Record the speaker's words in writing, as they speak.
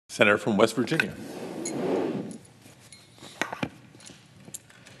Senator from West Virginia.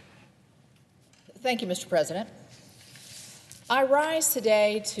 Thank you, Mr. President. I rise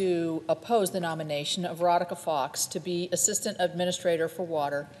today to oppose the nomination of Radhika Fox to be Assistant Administrator for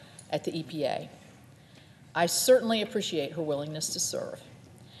Water at the EPA. I certainly appreciate her willingness to serve,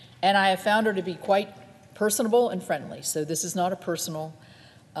 and I have found her to be quite personable and friendly, so this is not a personal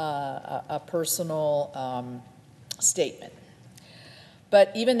statement. But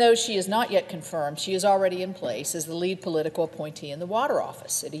even though she is not yet confirmed, she is already in place as the lead political appointee in the Water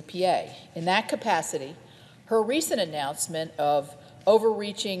Office at EPA. In that capacity, her recent announcement of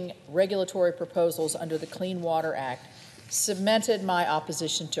overreaching regulatory proposals under the Clean Water Act cemented my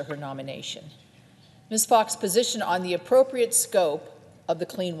opposition to her nomination. Ms. Fox's position on the appropriate scope of the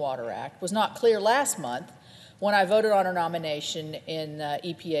Clean Water Act was not clear last month when I voted on her nomination in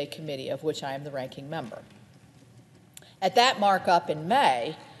EPA committee, of which I am the ranking member. At that markup in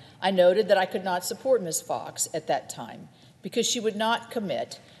May, I noted that I could not support Ms. Fox at that time because she would not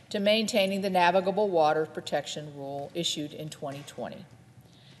commit to maintaining the navigable water protection rule issued in 2020.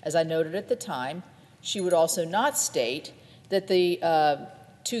 As I noted at the time, she would also not state that the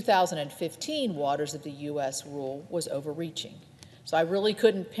 2015 Waters of the U.S. rule was overreaching. So I really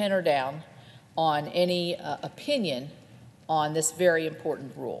couldn't pin her down on any opinion on this very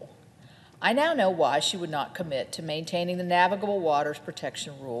important rule. I now know why she would not commit to maintaining the navigable waters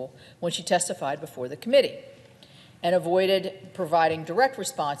protection rule when she testified before the committee and avoided providing direct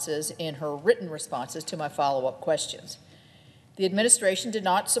responses in her written responses to my follow-up questions. The administration did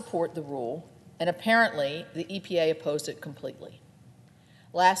not support the rule, and apparently the EPA opposed it completely.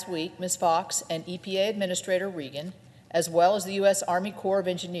 Last week, Ms. Fox and EPA Administrator Regan, as well as the U.S. Army Corps of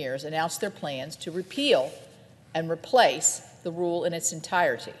Engineers, announced their plans to repeal and replace the rule in its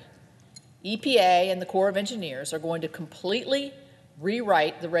entirety. EPA and the Corps of Engineers are going to completely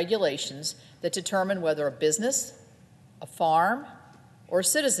rewrite the regulations that determine whether a business, a farm, or a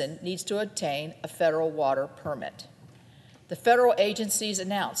citizen needs to obtain a federal water permit. The federal agencies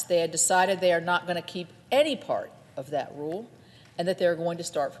announced they had decided they are not going to keep any part of that rule and that they're going to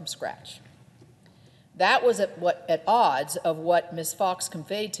start from scratch. That was at odds of what Ms. Fox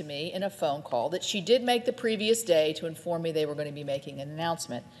conveyed to me in a phone call that she did make the previous day to inform me they were going to be making an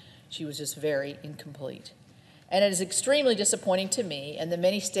announcement. She was just very incomplete. And it is extremely disappointing to me and the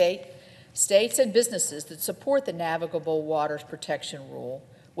many states and businesses that support the Navigable Waters Protection Rule,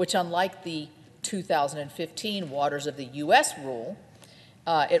 which unlike the 2015 Waters of the U.S. rule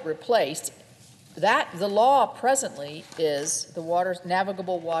it replaced, that the law presently is the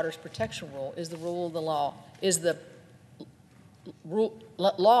Navigable Waters Protection Rule is the rule of the law, is the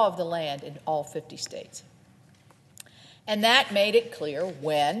law of the land in all 50 states. And that made it clear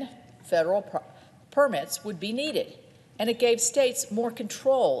when federal permits would be needed, and it gave states more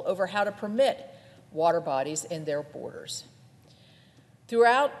control over how to permit water bodies in their borders.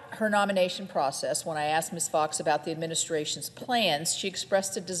 Throughout her nomination process, when I asked Ms. Fox about the administration's plans, she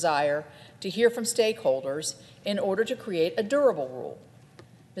expressed a desire to hear from stakeholders in order to create a durable rule.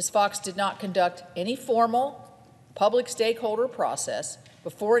 Ms. Fox did not conduct any formal public stakeholder process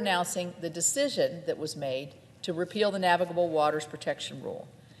before announcing the decision that was made to repeal the Navigable Waters Protection Rule.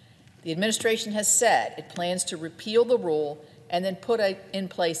 The administration has said it plans to repeal the rule and then put in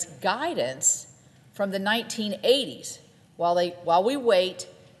place guidance from the 1980s while we wait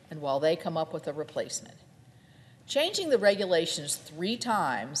and while they come up with a replacement. Changing the regulations 3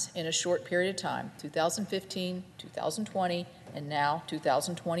 times in a short period of time, 2015, 2020, and now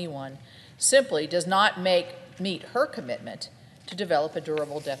 2021, simply does not meet her commitment to develop a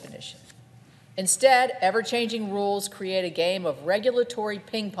durable definition. Instead, ever-changing rules create a game of regulatory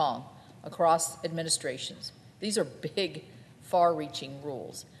ping-pong across administrations. These are big, far-reaching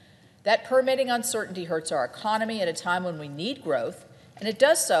rules. That permitting uncertainty hurts our economy at a time when we need growth, and it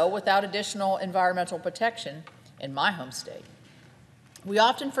does so without additional environmental protection in my home state. We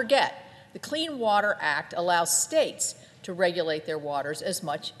often forget the Clean Water Act allows states to regulate their waters as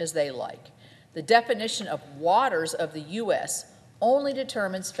much as they like. The definition of waters of the U.S. only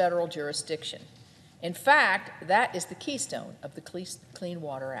determines federal jurisdiction. In fact, that is the keystone of the Clean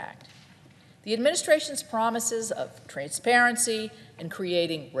Water Act. The administration's promises of transparency and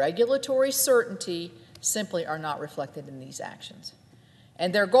creating regulatory certainty simply are not reflected in these actions.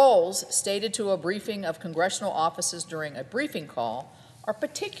 And their goals, stated to a briefing of congressional offices during a briefing call, are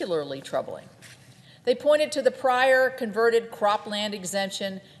particularly troubling. They pointed to the prior converted cropland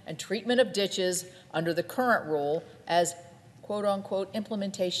exemption and treatment of ditches under the current rule as quote-unquote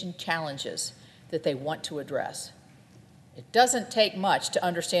implementation challenges that they want to address. It doesn't take much to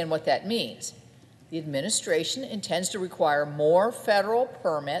understand what that means. the administration intends to require more federal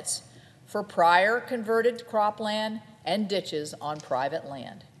permits for prior converted cropland and ditches on private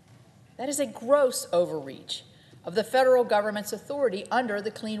land. That is a gross overreach of the federal government's authority under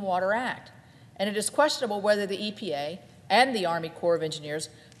the Clean Water Act, and it is questionable whether the EPA and the Army Corps of Engineers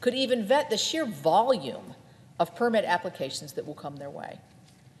could even vet the sheer volume of permit applications that will come their way.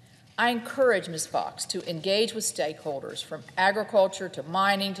 I encourage Ms. Fox to engage with stakeholders from agriculture to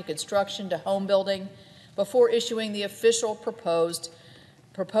mining to construction to home building before issuing the official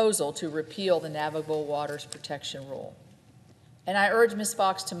proposal to repeal the Navigable Waters Protection Rule. And I urge Ms.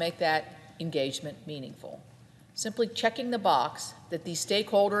 Fox to make that engagement meaningful. Simply checking the box that these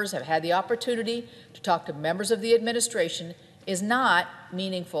stakeholders have had the opportunity to talk to members of the administration is not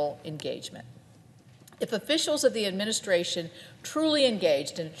meaningful engagement. If officials of the administration truly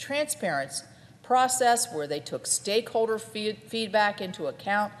engaged in a transparent process where they took stakeholder feedback into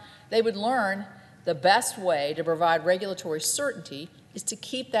account, they would learn the best way to provide regulatory certainty is to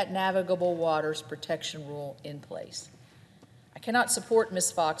keep that Navigable Waters Protection Rule in place. I cannot support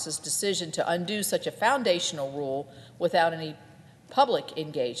Ms. Fox's decision to undo such a foundational rule without any public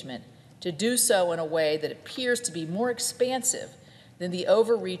engagement, to do so in a way that appears to be more expansive than the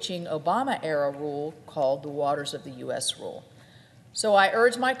overreaching Obama-era rule called the Waters of the U.S. Rule. So I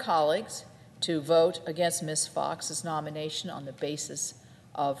urge my colleagues to vote against Ms. Fox's nomination on the basis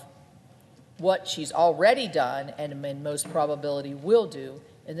of what she's already done and in most probability will do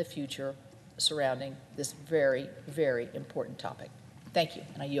in the future surrounding this very, very important topic. Thank you,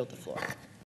 and I yield the floor.